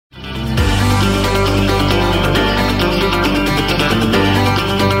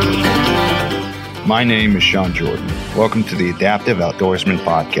My name is Sean Jordan. Welcome to the Adaptive Outdoorsman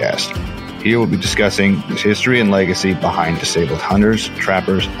Podcast. Here we'll be discussing the history and legacy behind disabled hunters,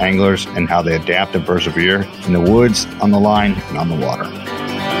 trappers, anglers, and how they adapt and persevere in the woods, on the line, and on the water.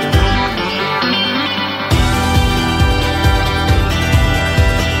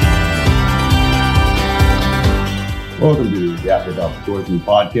 Welcome to the Adaptive Outdoorsman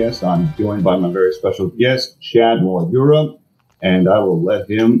Podcast. I'm joined by my very special guest, Chad Waligura, and I will let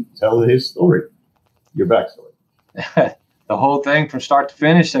him tell his story, your backstory. The whole thing from start to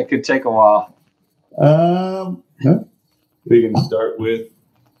finish, that could take a while. We can start with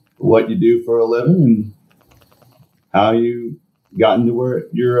what you do for a living and how you got into where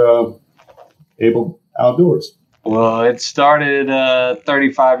you're able outdoors. Well, it started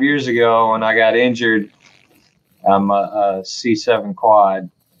 35 years ago when I got injured. I'm a C7 quad,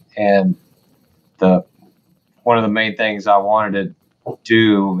 and one of the main things I wanted to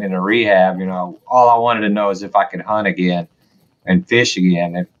do in a rehab, all I wanted to know is if I could hunt again and fish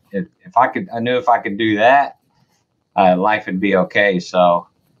again. If I could, I knew if I could do that, life would be okay. So,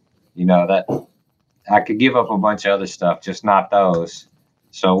 that I could give up a bunch of other stuff, just not those.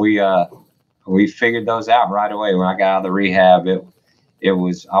 So we figured those out right away. When I got out of the rehab, I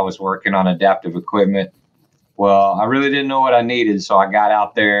was working on adaptive equipment. Well, I really didn't know what I needed, so I got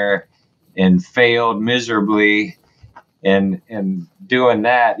out there and failed miserably. And doing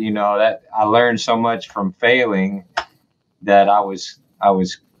that, that I learned so much from failing that I was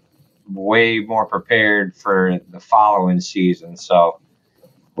way more prepared for the following season. So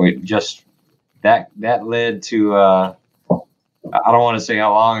we just that led to I don't want to say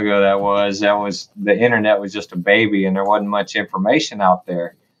how long ago that was. The internet was just a baby and there wasn't much information out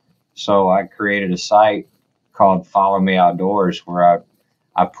there. So I created a site called Follow Me Outdoors where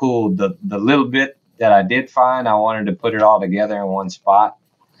I pulled the little bit that I did find. I wanted to put it all together in one spot.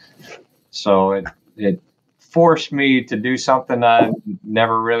 So it forced me to do something I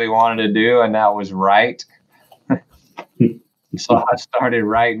never really wanted to do, and that was write. So I started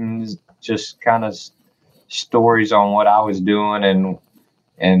writing just kind of stories on what I was doing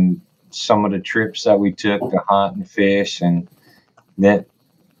and some of the trips that we took to hunt and fish, and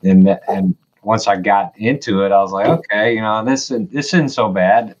once I got into it, I was like, okay, this isn't so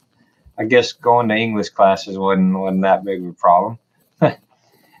bad. I guess going to English classes wasn't that big of a problem. I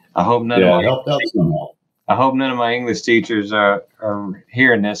hope none of my English teachers are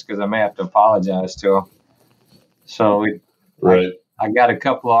hearing this, because I may have to apologize to them. So I got a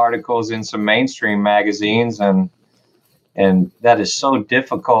couple of articles in some mainstream magazines, and that is so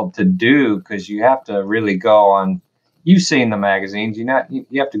difficult to do because you have to really go on. You've seen the magazines. You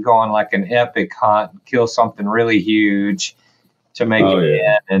have to go on like an epic hunt, kill something really huge to make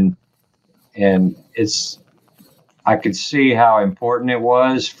it in. And I could see how important it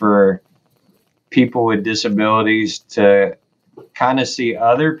was for people with disabilities to kind of see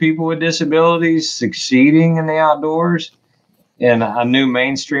other people with disabilities succeeding in the outdoors. And I knew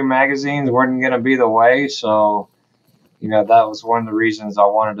mainstream magazines weren't going to be the way. So, that was one of the reasons I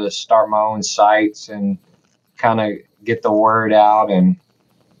wanted to start my own sites and kind of get the word out, and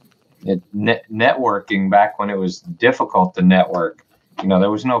networking back when it was difficult to network.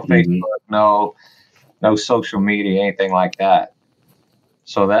 There was no Facebook, no social media, anything like that.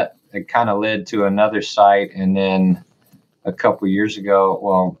 So that it kind of led to another site. And then a couple of years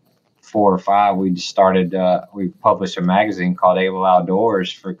ago, 4 or 5, we just started, we published a magazine called Able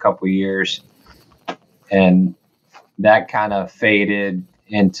Outdoors for a couple of years. And that kind of faded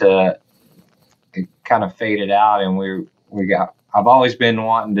out. And I've always been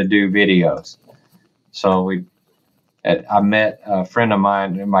wanting to do videos. So I met a friend of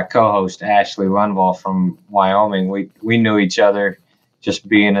mine and my co-host, Ashley Lundvall from Wyoming. We knew each other just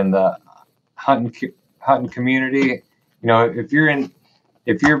being in the hunting community. If you're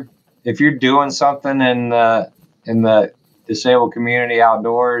doing something in the disabled community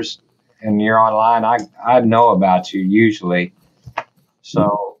outdoors and you're online, I know about you usually.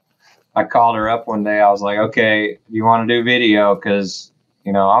 So I called her up one day. I was like, okay, you want to do video? Because,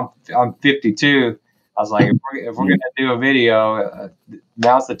 I'm 52. I was like, if we're going to do a video,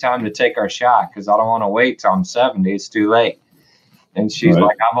 now's the time to take our shot, because I don't want to wait till I'm 70. It's too late. And she's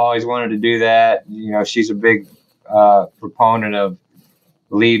like, I've always wanted to do that. She's a big proponent of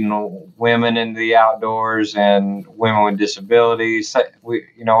leading women into the outdoors and women with disabilities. We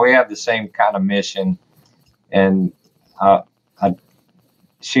have the same kind of mission. And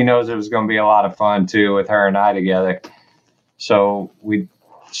she knows it was going to be a lot of fun, too, with her and I together. So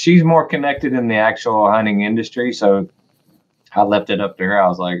she's more connected in the actual hunting industry, so I left it up to her. I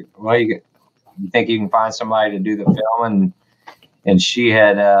was like, well, you think you can find somebody to do the filming? And she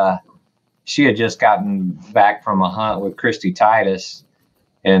she had just gotten back from a hunt with Christy Titus,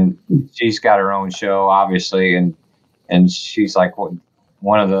 and she's got her own show, obviously, and she's like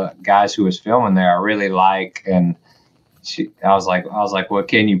one of the guys who was filming there I really like, and I was like, well,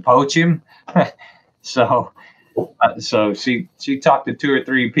 can you poach him? So she talked to 2 or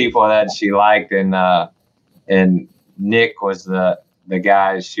 3 people that she liked, and Nick was the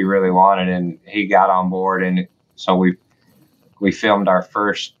guy she really wanted, and he got on board, and so we filmed our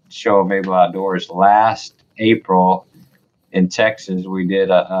first show of Able Outdoors last April in Texas. We did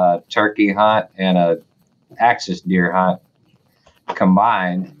a turkey hunt and a axis deer hunt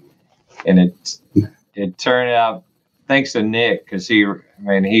combined, and it turned out, thanks to Nick, because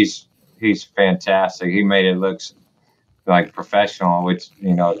he's fantastic. He made it look like professional, which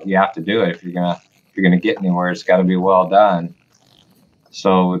you have to do it if you're gonna get anywhere. It's got to be well done.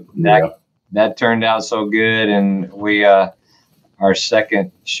 So that turned out so good, and we our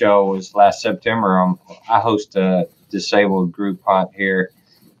second show was last September. I host a disabled group hunt here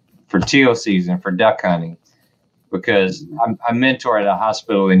for teal season for duck hunting, because I mentor at a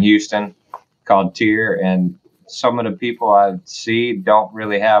hospital in Houston called Tier, and some of the people I see don't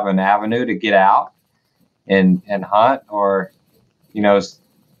really have an avenue to get out and hunt, or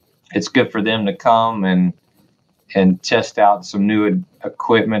it's good for them to come and test out some new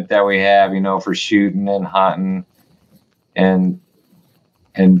equipment that we have, for shooting and hunting, and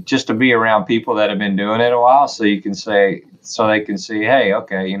just to be around people that have been doing it a while, so they can say, hey,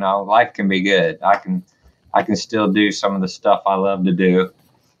 okay, life can be good. I can still do some of the stuff I love to do,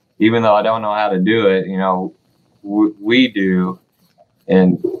 even though I don't know how to do it. We do,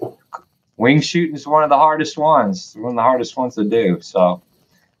 and wing shooting is one of the hardest ones to do. So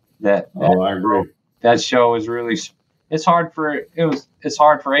I agree. That show is really, it's hard for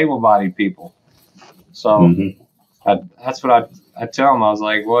able-bodied people. So that's what I tell them. I was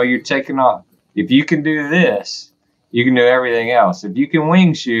like, well, you're taking off. If you can do this, you can do everything else. If you can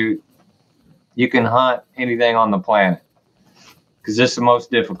wing shoot, you can hunt anything on the planet, because this is the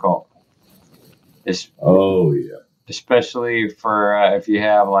most difficult. Especially for if you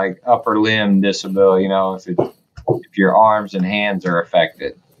have like upper limb disability, if your arms and hands are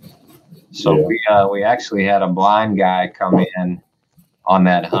affected. So we actually had a blind guy come in on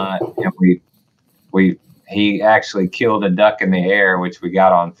that hunt, and he actually killed a duck in the air, which we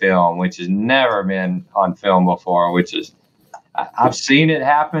got on film, which has never been on film before. I've seen it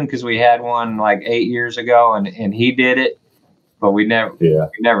happen, because we had one like 8 years ago, and he did it, but we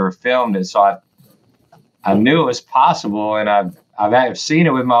never filmed it. So I knew it was possible, and I've seen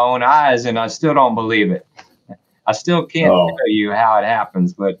it with my own eyes, and I still don't believe it. I still can't tell you how it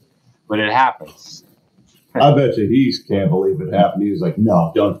happens, but it happens. I bet you he can't believe it happened. He was like,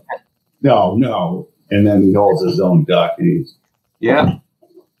 no, don't, no. And then he holds his own duck. And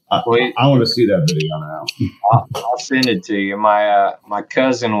I want to see that video now. I'll send it to you. My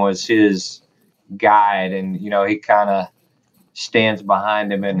cousin was his guide, and he kind of stands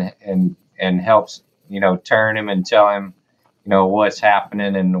behind him and helps turn him and tell him what's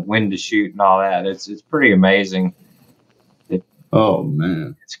happening and when to shoot and all that. It's pretty amazing. Oh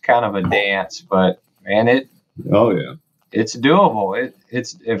man, it's kind of a dance, but man, it's doable.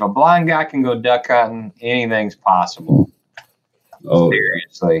 It's if a blind guy can go duck hunting, anything's possible.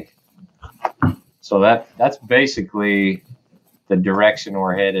 Seriously. So that's basically the direction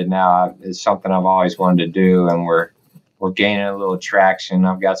we're headed now. It's something I've always wanted to do, and we're gaining a little traction.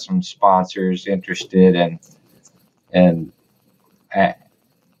 I've got some sponsors interested, and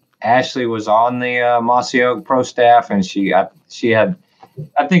Ashley was on the Mossy Oak Pro staff, and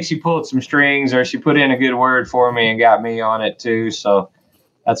I think she pulled some strings, or she put in a good word for me and got me on it too. So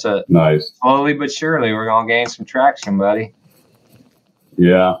that's nice. Slowly but surely, we're going to gain some traction, buddy.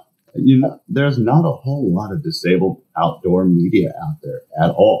 Yeah. There's not a whole lot of disabled outdoor media out there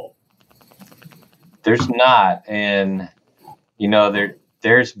at all. There's not. And,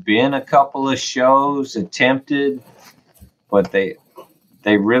 there's been a couple of shows attempted, but they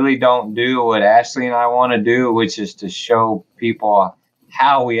really don't do what Ashley and I want to do, which is to show people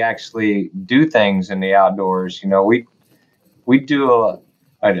how we actually do things in the outdoors. We do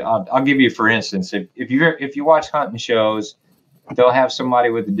I'll give you, for instance, if you watch hunting shows, they'll have somebody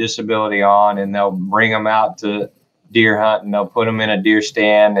with a disability on, and they'll bring them out to deer hunt, and they'll put them in a deer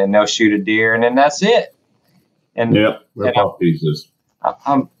stand, and they'll shoot a deer, and then that's it. And rip off pieces.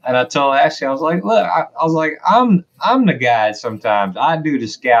 And I told Ashley, I was like, look, I'm the guide. Sometimes I do the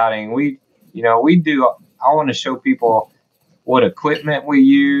scouting. I want to show people what equipment we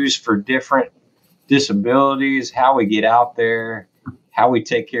use for different disabilities, how we get out there, how we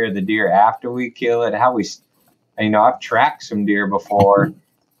take care of the deer after we kill it, I've tracked some deer before,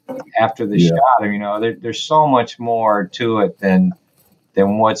 after the shot. You know, there's so much more to it than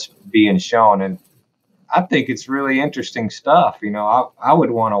what's being shown, and I think it's really interesting stuff. You know, I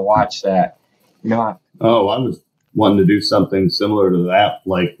would want to watch that. You know, I was wanting to do something similar to that,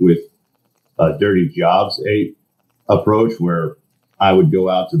 like with Dirty Jobs approach, where I would go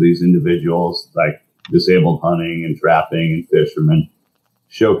out to these individuals, like disabled hunting and trapping and fishermen,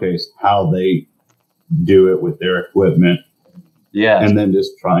 showcase how they do it with their equipment. Yeah. And then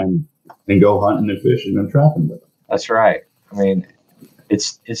just try and go hunting and fishing and trapping with them. That's right. I mean,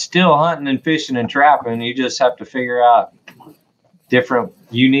 it's still hunting and fishing and trapping. You just have to figure out different,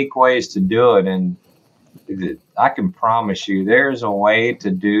 unique ways to do it. And I can promise you there's a way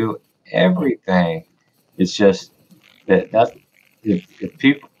to do everything. It's just that if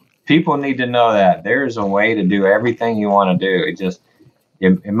people need to know that there's a way to do everything you want to do.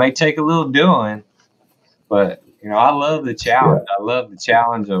 It may take a little doing, but you know, I love the challenge. Yeah. I love the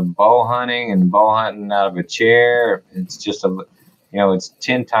challenge of bow hunting and bow hunting out of a chair. It's just it's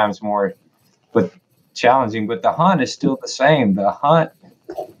 10 times more, but challenging. But the hunt is still the same.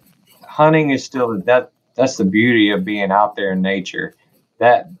 Hunting is still that's the beauty of being out there in nature.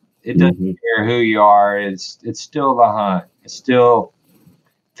 That it doesn't care who you are. It's still the hunt. It's still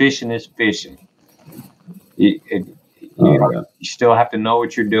fishing is fishing. You still have to know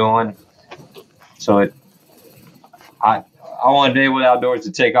what you're doing. So I want Day with Outdoors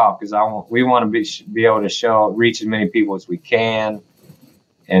to take off because we want to be able to reach as many people as we can,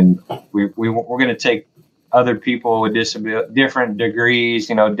 and we're going to take other people with different degrees,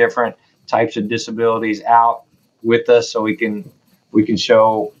 different types of disabilities out with us, so we can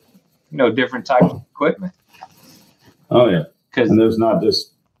show different types of equipment. Oh yeah, and there's not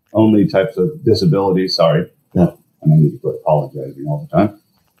just only types of disabilities. Sorry, and I need to quit apologizing all the time.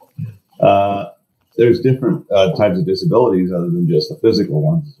 There's different types of disabilities other than just the physical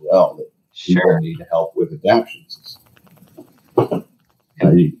ones as well that people need help with adaptations. I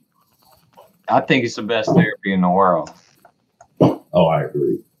think it's the best therapy in the world. Oh, I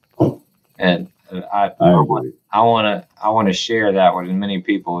agree. And I want to share that with as many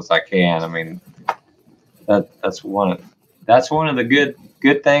people as I can. I mean, that's one of the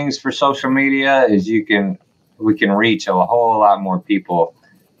good things for social media is we can reach a whole lot more people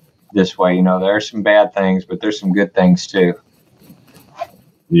this way. There are some bad things, but there's some good things too.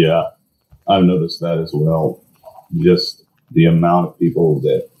 Yeah, I've noticed that as well. Just the amount of people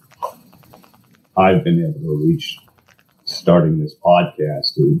that I've been able to reach starting this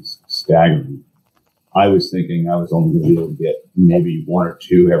podcast is staggering. I was thinking I was only going to be able to get maybe one or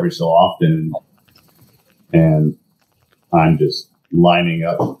two every so often, and I'm just lining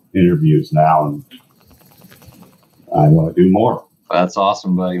up interviews now, and I want to do more. That's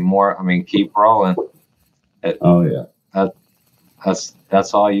awesome, buddy. More. I mean, keep rolling. Oh yeah.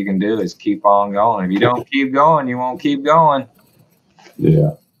 That's all you can do is keep on going. If you don't keep going, you won't keep going.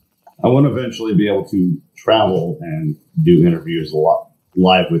 Yeah. I want to eventually be able to travel and do interviews a lot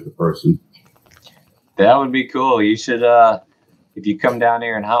live with the person. That would be cool. You should, if you come down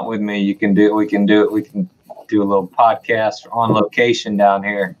here and hunt with me, we can do it. We can do a little podcast on location down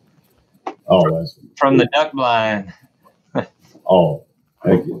here. Oh, from the duck blind. Oh,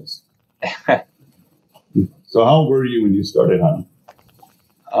 heck yes. So how old were you when you started hunting?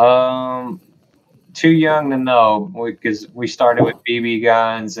 Too young to know because we started with BB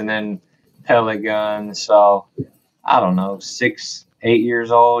guns and then pellet guns. So I don't know, 6, 8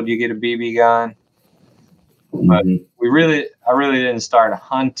 years old, you get a BB gun. But I really didn't start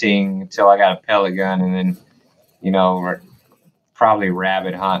hunting until I got a pellet gun, and then, probably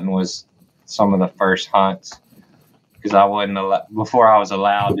rabbit hunting was some of the first hunts because I wasn't before I was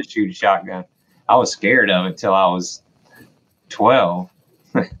allowed to shoot a shotgun. I was scared of it till I was 12.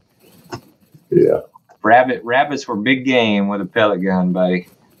 Yeah. Rabbits were big game with a pellet gun, buddy.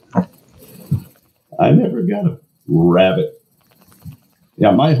 I never got a rabbit.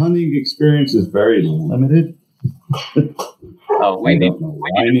 Yeah, my hunting experience is very limited. Oh, we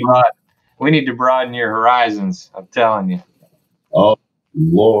need to broaden your horizons. I'm telling you. Oh,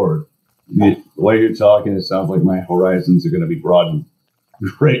 Lord. The way you're talking, it sounds like my horizons are going to be broadened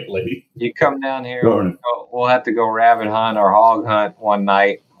greatly. You come down here, we'll have to go rabbit hunt or hog hunt one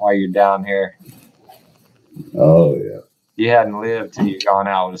night while you're down here. Oh, yeah. You hadn't lived till you've gone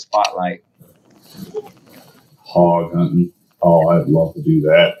out with a spotlight. Hog hunting. Oh, I'd love to do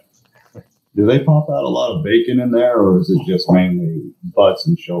that. Do they pop out a lot of bacon in there, or is it just mainly butts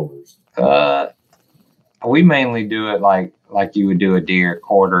and shoulders? We mainly do it like you would do a deer,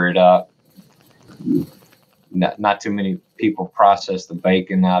 quarter it up. Not too many people process the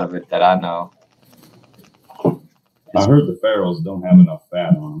bacon out of it that I know. I heard the pharaohs don't have enough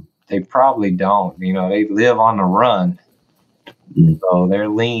fat on them. They probably don't. They live on the run. So they're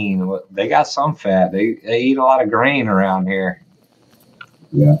lean. They got some fat. They eat a lot of grain around here.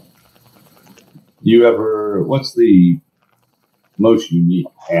 Yeah. What's the most unique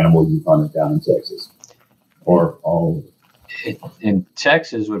animal you've hunted down in Texas? Or all in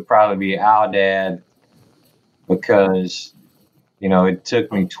Texas would probably be Aldad, because, it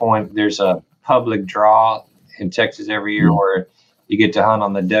took me there's a public draw in Texas every year where you get to hunt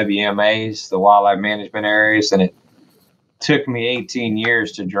on the WMAs, the wildlife management areas, and it took me 18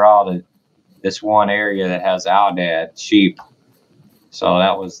 years to draw to this one area that has Aldad sheep. So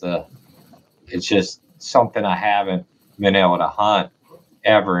it's just something I haven't been able to hunt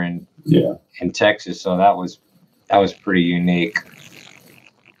ever in Texas. So that was pretty unique.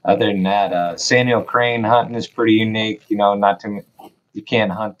 Other than that, sandhill crane hunting is pretty unique. You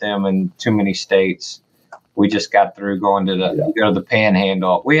can't hunt them in too many states. We just got through going to the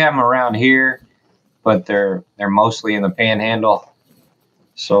Panhandle. We have them around here, but they're mostly in the Panhandle.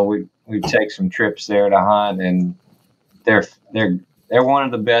 So we take some trips there to hunt, and they're one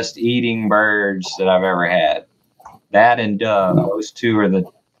of the best eating birds that I've ever had. That and dove, those two are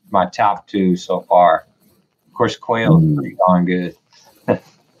my top two so far. Of course, quail is pretty darn good.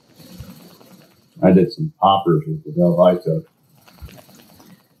 I did some poppers with the dove I took.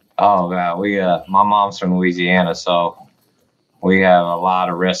 Oh God, my mom's from Louisiana, so we have a lot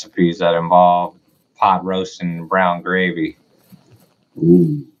of recipes that involve pot roasting and brown gravy.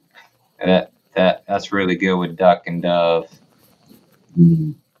 Ooh. That's really good with duck and dove.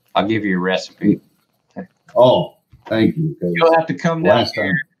 I'll give you a recipe. Oh, thank you. You'll have to come down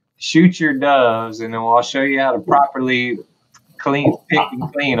here, shoot your doves, and then I'll show you how to properly pick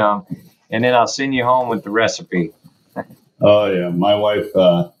and clean them, and then I'll send you home with the recipe. Oh yeah, my wife,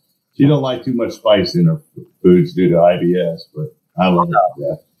 she don't like too much spice in her foods due to IBS, but I love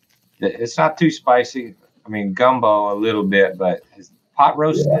it. Yeah. It's not too spicy. I mean, gumbo a little bit, but pot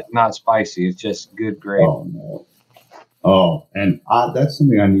roast is not spicy. It's just good gravy. Oh no. Oh, and that's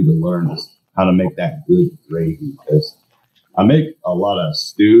something I need to learn, is how to make that good gravy, because I make a lot of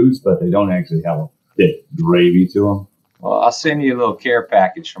stews, but they don't actually have a thick gravy to them. Well, I'll send you a little care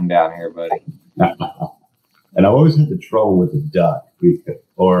package from down here, buddy. And I've always had the trouble with the duck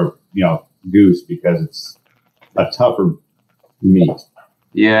or goose, because it's a tougher meat.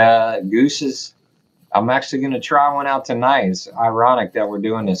 Yeah, goose I'm actually going to try one out tonight. It's ironic that we're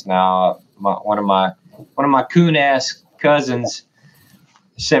doing this now. One of my coon-ass cousins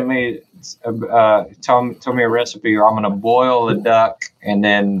sent me, told me a recipe where I'm going to boil the duck and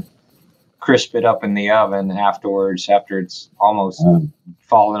then crisp it up in the oven afterwards, after it's almost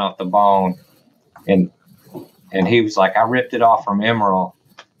falling off the bone. And he was like, I ripped it off from Emerald,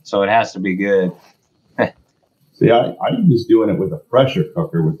 so it has to be good. See, I was doing it with a pressure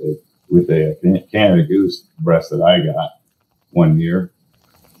cooker with a Canada goose breast that I got one year.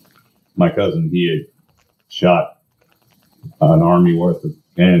 My cousin, he had shot an army worth of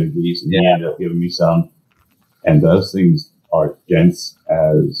Canada geese, and he ended up giving me some. And those things are dense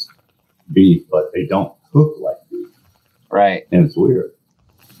as beef, but they don't cook like beef. Right. And it's weird.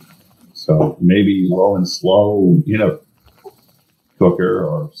 So maybe low and slow, cooker,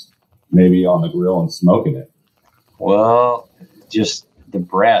 or maybe on the grill and smoking it. Well, just the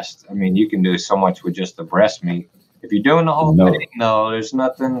breast. I mean, you can do so much with just the breast meat. If you're doing the whole thing, though, there's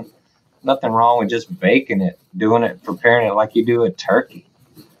nothing wrong with just baking it, preparing it like you do a turkey.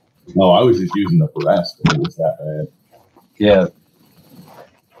 No, I was just using the breast. It was that bad. Yeah.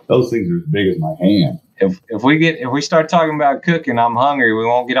 Those things are as big as my hand. If we start talking about cooking, I'm hungry. We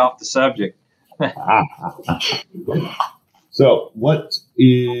won't get off the subject. So, what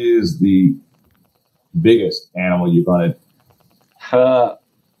is the biggest animal you've hunted? Well,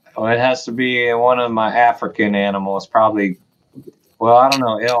 it has to be one of my African animals. Probably. Well, I don't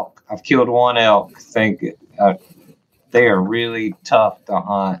know. Elk. I've killed one elk. They are really tough to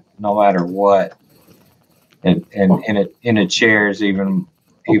hunt, no matter what. And in a chair is even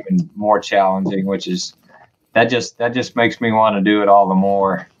more challenging, which is that just makes me want to do it all the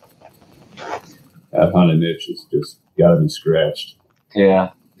more. That hunting itch has just got to be scratched.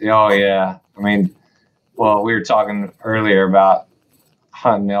 Yeah. Oh yeah. I mean, well, we were talking earlier about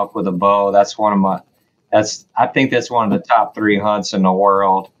hunting elk with a bow. I think that's one of the top 3 hunts in the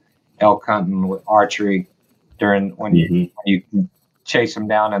world. Elk hunting with archery when you chase them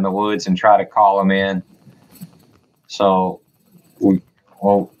down in the woods and try to call them in. So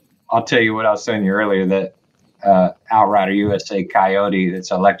I'll tell you what I was telling you earlier, that Outrider USA Coyote,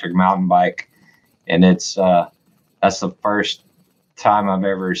 it's an electric mountain bike, and that's the first time I've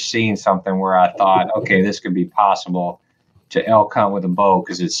ever seen something where I thought, okay, this could be possible to elk hunt with a bow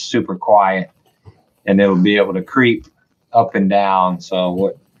because it's super quiet and it'll be able to creep up and down.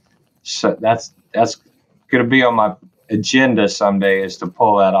 So that's going to be on my agenda someday, is to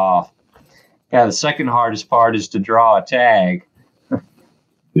pull that off. Yeah, the second hardest part is to draw a tag.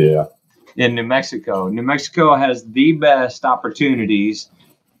 Yeah. In New Mexico. New Mexico has the best opportunities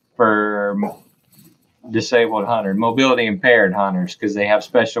for disabled hunters, mobility impaired hunters, because they have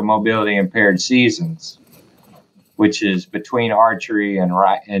special mobility impaired seasons, which is between archery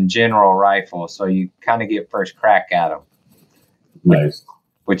and general rifle. So you kind of get first crack at them. Nice.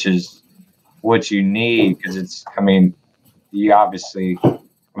 Which is what you need, because it's, I mean, you obviously, I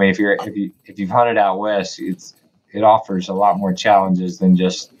mean, if you've hunted out west, it offers a lot more challenges than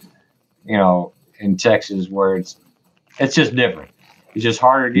just, you know, in Texas, where it's just different. It's just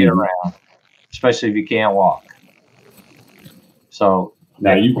harder to get around, especially if you can't walk. So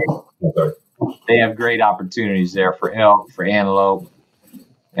now they have great opportunities there for elk, for antelope,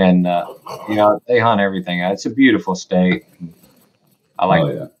 and you know, they hunt everything. It's a beautiful state. I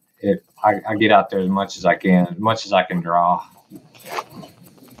like it. I get out there as much as I can draw.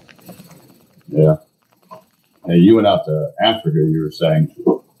 Yeah. Hey, you went out to Africa, you were saying.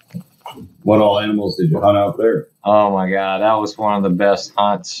 What all animals did you hunt out there? Oh my God, that was one of the best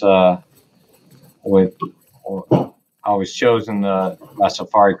hunts. I was chosen by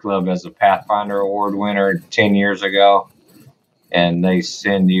Safari Club as a Pathfinder Award winner 10 years ago, and they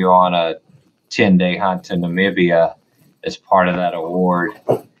send you on a 10-day hunt to Namibia as part of that award.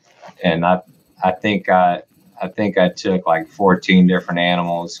 And I think I took like 14 different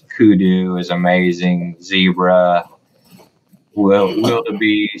animals. Kudu is amazing, zebra,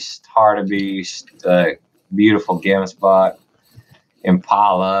 wildebeest, hartebeest, beautiful gemsbuck,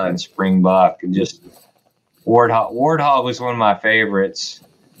 impala, and springbuck. And just warthog was one of my favorites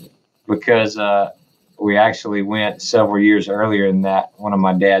because we actually went several years earlier than that. One of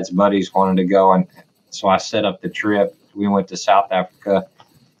my dad's buddies wanted to go, and so I set up the trip. We went to South Africa,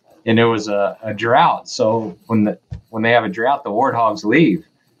 and there was a drought. So when they have a drought, the warthogs leave.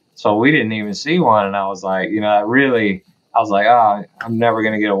 So we didn't even see one, and I was like, you know, I was like, oh, I'm never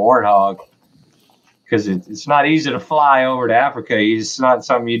going to get a warthog, because it's not easy to fly over to Africa. It's not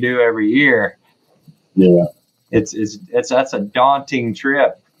something you do every year. Yeah. That's a daunting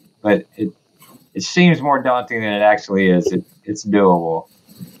trip, but it seems more daunting than it actually is. It's doable.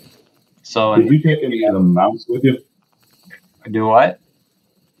 So did you take any of the mounts with you? Do what?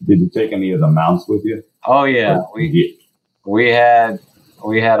 Did you take any of the mounts with you? Oh yeah, we had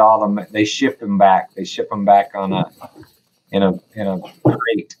all them. They ship them back. They ship them back in a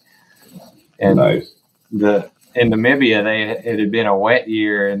crate. And nice. In Namibia, it had been a wet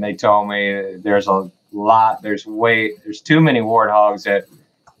year, and they told me there's too many warthogs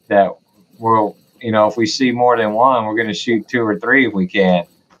that we'll, you know, if we see more than one, we're going to shoot 2 or 3 if we can.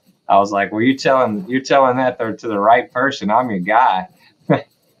 I was like, well, you're telling that to the right person. I'm your guy.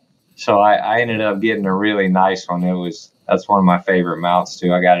 So I ended up getting a really nice one. That's one of my favorite mounts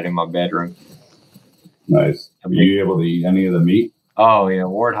too. I got it in my bedroom. Nice. Were you able to eat any of the meat? Oh yeah,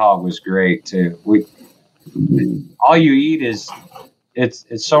 warthog was great too. All you eat is it's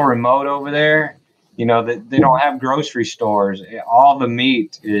so remote over there. You know that they don't have grocery stores. All the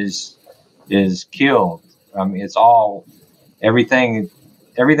meat is killed. I mean, it's all everything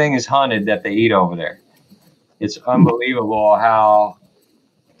is hunted that they eat over there. It's unbelievable how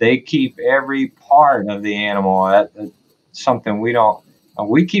they keep every part of the animal. That's something we don't.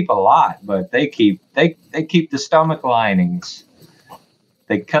 We keep a lot, but they keep the stomach linings.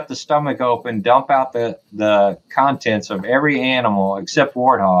 They cut the stomach open, dump out the contents of every animal except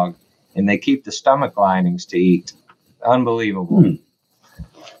warthog, and they keep the stomach linings to eat. Unbelievable.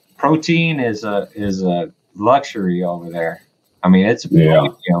 Protein is a luxury over there. I mean, it's a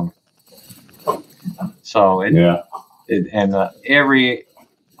premium. So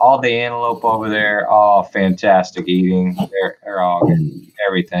all the antelope over there, all fantastic eating. They're all good,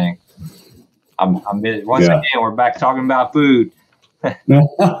 everything. Again, we're back talking about food.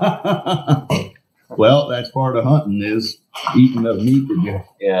 Well, that's part of hunting, is eating the meat that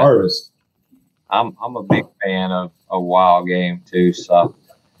you harvest. I'm a big fan of wild game too. So,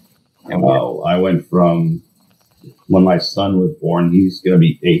 I went from when my son was born. He's going to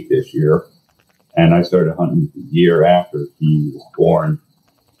be 8 this year, and I started hunting the year after he was born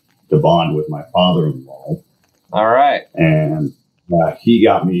to bond with my father-in-law. All right, and he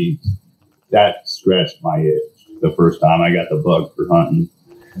got me. That scratched my itch the first time I got the bug for hunting.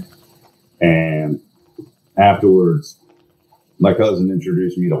 And afterwards, my cousin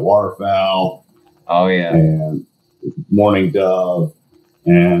introduced me to waterfowl. Oh, yeah. And mourning dove,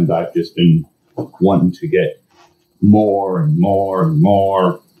 and I've just been wanting to get more and more and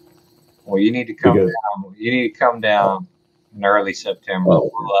more. Well, you need to come down. You need to come down in early September.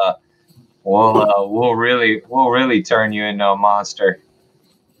 We'll really turn you into a monster.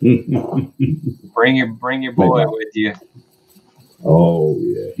 Bring your boy with you. Oh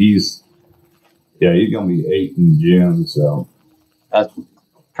yeah, he's gonna be 8 in June, so that's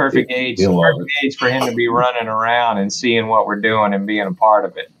perfect age. Perfect age for him to be running around and seeing what we're doing and being a part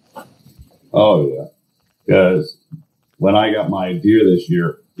of it. Oh yeah, because when I got my deer this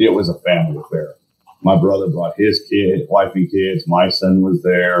year, it was a family affair. My brother brought his kid, wife and kids. My son was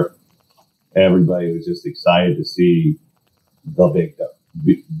there. Everybody was just excited to see the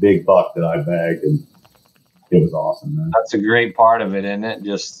big buck that I bagged, and it was awesome, man. That's a great part of it, isn't it?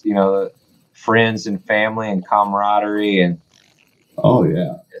 Just, the friends and family and camaraderie. And oh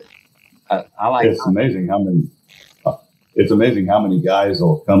yeah, I like. It's amazing how many guys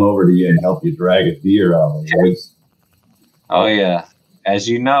will come over to you and help you drag a deer out of the woods. Oh yeah, as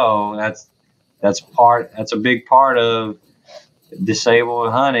you know, that's a big part of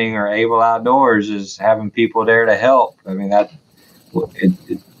disabled hunting or able outdoors is having people there to help. I mean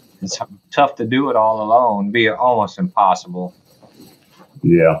it's tough to do it all alone. It'd be almost impossible.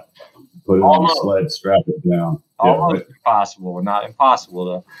 Yeah, put it on the sled, strap it down. Almost impossible, not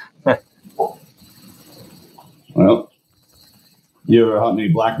impossible though. Well, you ever hunt any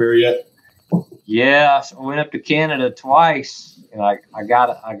black bear yet? Yeah, I went up to Canada twice, and I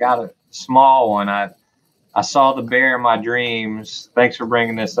got a small one. I saw the bear in my dreams. Thanks for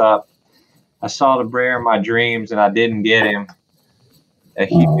bringing this up. I saw the bear in my dreams, and I didn't get him. A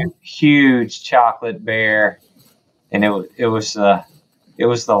huge chocolate bear, and it was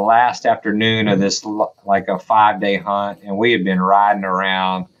the last afternoon of this like a 5-day hunt, and we had been riding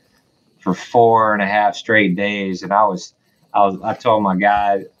around for 4.5 straight days, and I told my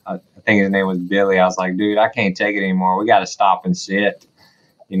guy, I think his name was Billy, I was like, dude, I can't take it anymore. We got to stop and sit,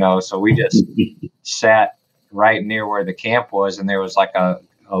 so we just sat right near where the camp was, and there was like a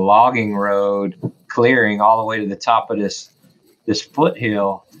logging road clearing all the way to the top of this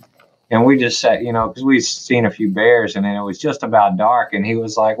foothill. And we just sat, because we'd seen a few bears, and then it was just about dark. And he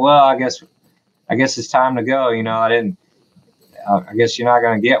was like, well, I guess it's time to go. I guess you're not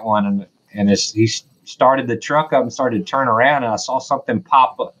going to get one. And he started the truck up and started to turn around, and I saw something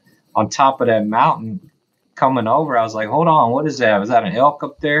pop up on top of that mountain coming over. I was like, hold on, what is that? Was that an elk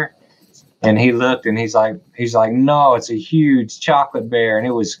up there? And he looked, and he's like, no, it's a huge chocolate bear. And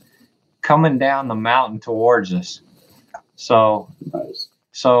it was coming down the mountain towards us. So nice.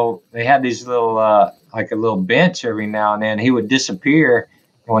 So they had these little, like a little bench every now and then. He would disappear.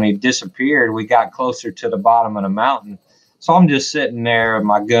 And when he disappeared, we got closer to the bottom of the mountain. So I'm just sitting there with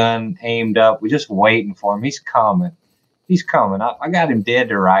my gun aimed up. We're just waiting for him. He's coming. I got him dead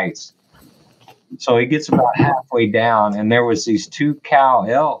to rights. So he gets about halfway down, and there was these 2 cow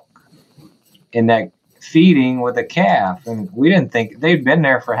elk in that feeding with a calf. And we didn't think they'd been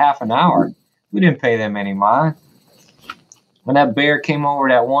there for half an hour. We didn't pay them any mind. When that bear came over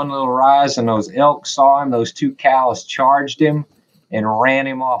that one little rise and those elk saw him, those 2 cows charged him and ran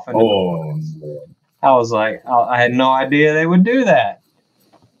him off. I was like, I had no idea they would do that.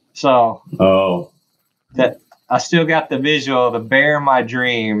 So that I still got the visual of the bear in my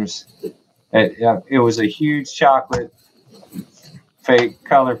dreams. It was a huge chocolate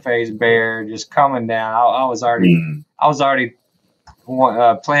color phase bear just coming down. I was already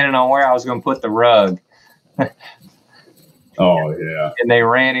planning on where I was going to put the rug. Oh yeah. And they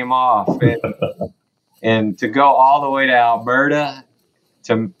ran him off. And to go all the way to Alberta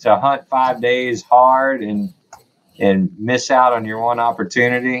to hunt 5 days hard and miss out on your one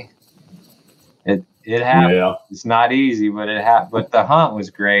opportunity, it happened. Yeah. It's not easy, but it happened. But the hunt was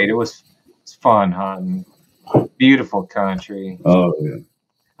great. It's fun hunting. Beautiful country. Oh yeah.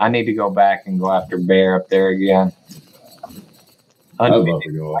 I need to go back and go after bear up there again. I'd love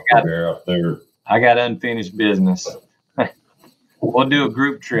to go after bear up there. I got unfinished business. We'll do a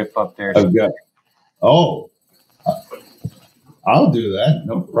group trip up there. I'll do that.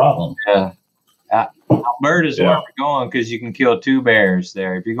 No problem. Yeah. Alberta's where we're going because you can kill 2 bears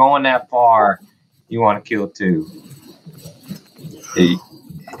there. If you're going that far, you want to kill 2.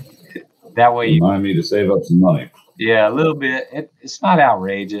 That way you remind me to save up some money. Yeah, a little bit. It's not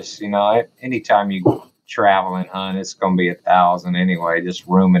outrageous, anytime you travel and hunt, it's going to be $1,000 anyway, just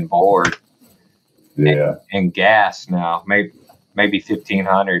room and board. Yeah. And gas now, maybe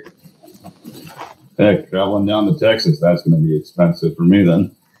 $1,500. Heck, traveling down to Texas, that's going to be expensive for me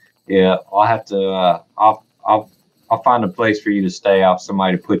then. Yeah, I'll have to. I'll find a place for you to stay. I'll have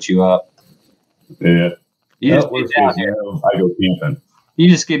somebody to put you up. Yeah. You just get down here. I go camping. You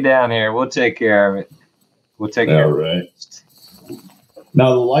just get down here. We'll take care of it. We'll take care of it. Right.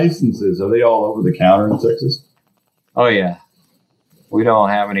 Now, the licenses, are they all over the counter in Texas? Oh, yeah. We don't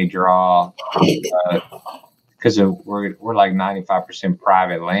have any draw because we're like 95%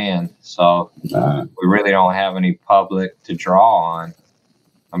 private land. So we really don't have any public to draw on.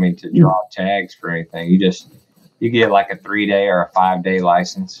 I mean, to draw tags for anything. You get like a 3-day or a 5-day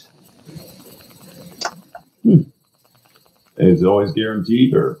license. Is it always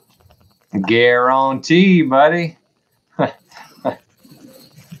guaranteed or? Guarantee, buddy.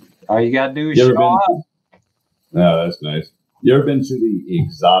 All you got to do is show up. No, that's nice. You ever been to the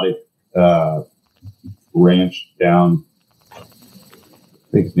exotic ranch down, I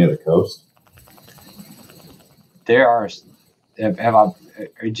think it's near the coast? There are,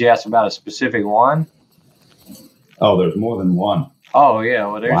 did you ask about a specific one? Oh, there's more than one. Oh, yeah.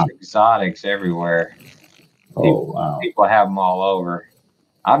 Well, there's exotics everywhere. People have them all over.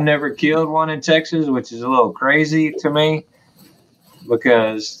 I've never killed one in Texas, which is a little crazy to me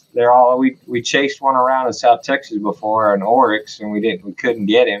because we chased one around in South Texas before, an oryx, and we couldn't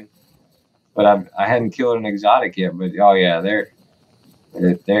get him. But I hadn't killed an exotic yet. But oh yeah, they're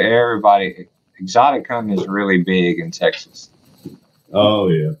everybody. Exotic hunting is really big in Texas. Oh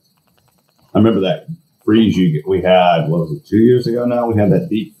yeah, I remember that freeze we had. What was it, 2 years ago now? We had that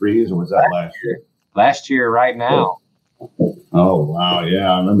deep freeze, or was that last year? Last year, right now. Oh wow,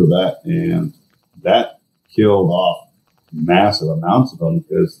 yeah, I remember that, and that killed off massive amounts of them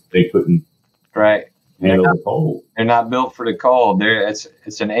because they couldn't handle the cold. They're not built for the cold. It's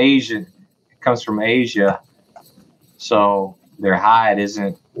an Asian. It comes from Asia, so their hide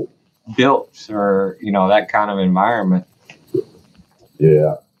isn't built for that kind of environment.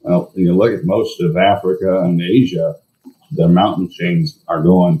 Yeah, well, you look at most of Africa and Asia, the mountain chains are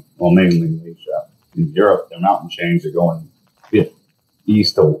going mainly in Asia. In Europe, the mountain chains are going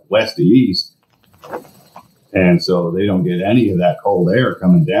east to west to east. And so they don't get any of that cold air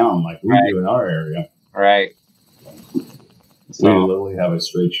coming down like we do in our area. Right. So, we literally have a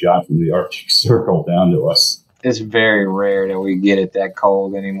straight shot from the Arctic Circle down to us. It's very rare that we get it that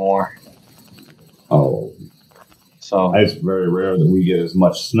cold anymore. Oh. So it's very rare that we get as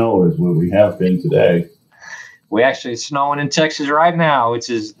much snow as what we have been today. We actually it's snowing in Texas right now, which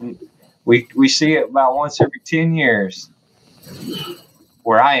is we see it about once every 10 years.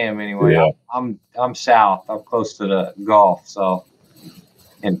 Where I am anyway. Yeah. I'm south. I'm close to the Gulf. So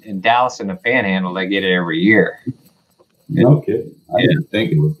in Dallas and the Panhandle, they get it every year. No kidding. I didn't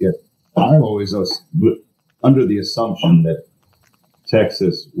think it would get. I always was under the assumption that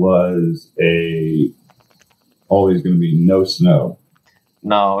Texas was always going to be no snow.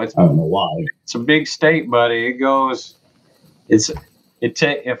 No, I don't know why. It's a big state, buddy. It goes.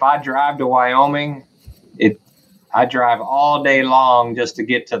 If I drive to Wyoming, I drive all day long just to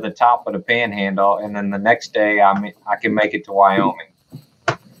get to the top of the Panhandle, and then the next day I can make it to Wyoming.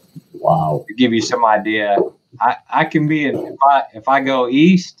 Wow! To give you some idea, I can be if I go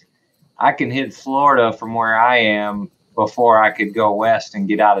east, I can hit Florida from where I am before I could go west and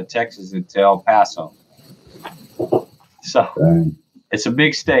get out of Texas into El Paso. So It's a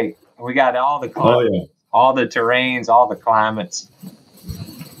big state. We got all the climates, all the terrains, all the climates.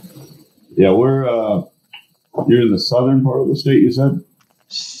 Yeah, you're in the southern part of the state, you said?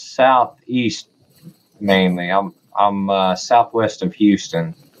 Southeast, mainly. I'm southwest of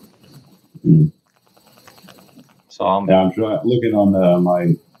Houston. So I'm looking on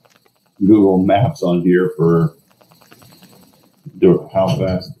my Google Maps on here for how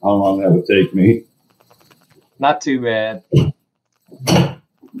long that would take me. Not too bad.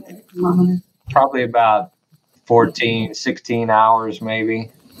 Probably about 14, 16 hours,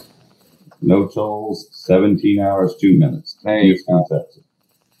 maybe. No tolls, 17 hours, 2 minutes. There you go. Texas.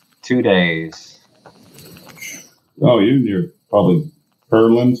 2 days. Oh, you're near probably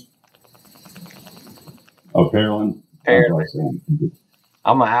Pearland. Oh, Pearland.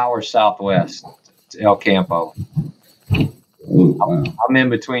 I'm an hour southwest to El Campo. Oh, wow. I'm in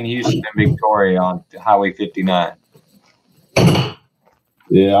between Houston and Victoria on Highway 59.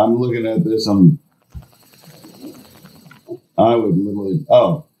 Yeah, I'm looking at this. I would literally.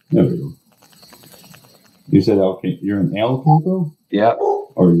 Oh, there we go. You said you're in El Campo? Yep.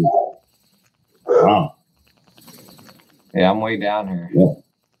 Or wow. Yeah, I'm way down here. Yeah,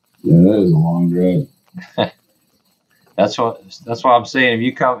 that is a long drive. That's what I'm saying.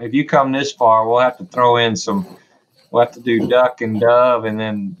 If you come this far, we'll have to throw in we'll have to do duck and dove, and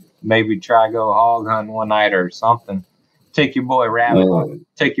then maybe try go hog hunting one night or something. Take your boy rabbit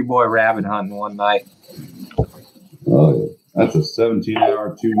hunting one night. Oh yeah, that's a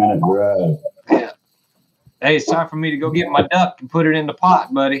 17-hour, 2-minute drive. Yeah. Hey, it's time for me to go get my duck and put it in the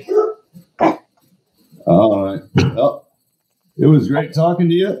pot, buddy. All right. Well, it was great talking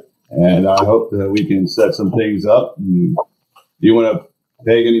to you, and I hope that we can set some things up. Do you want to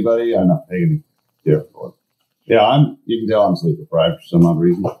peg anybody? I'm not pegging you. Yeah, you can tell I'm sleep deprived for some odd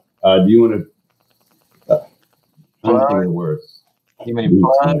reason. Do you want to I'm thinking of the words. You mean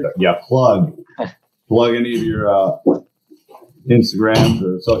plug? Yeah, plug. Plug any of your Instagrams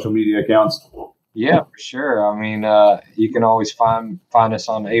or social media accounts. Yeah, for sure. I mean, you can always find us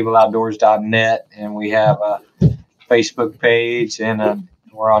on ableoutdoors.net, and we have a Facebook page, and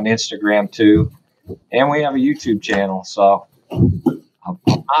we're on Instagram too, and we have a YouTube channel. So I'm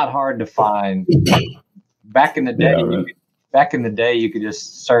not hard to find. Back in the day, you could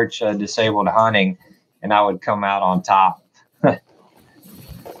just search disabled hunting, and I would come out on top.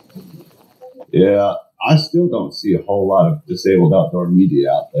 Yeah, I still don't see a whole lot of disabled outdoor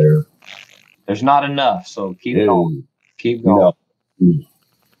media out there. There's not enough, so keep going. Keep going.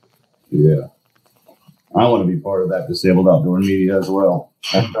 Yeah. I want to be part of that disabled outdoor media as well.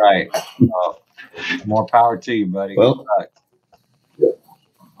 That's right. More power to you, buddy. Well,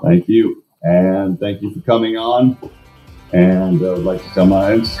 thank you. And thank you for coming on. And I would like to tell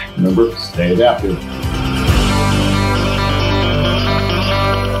my audience, remember, stay adaptive.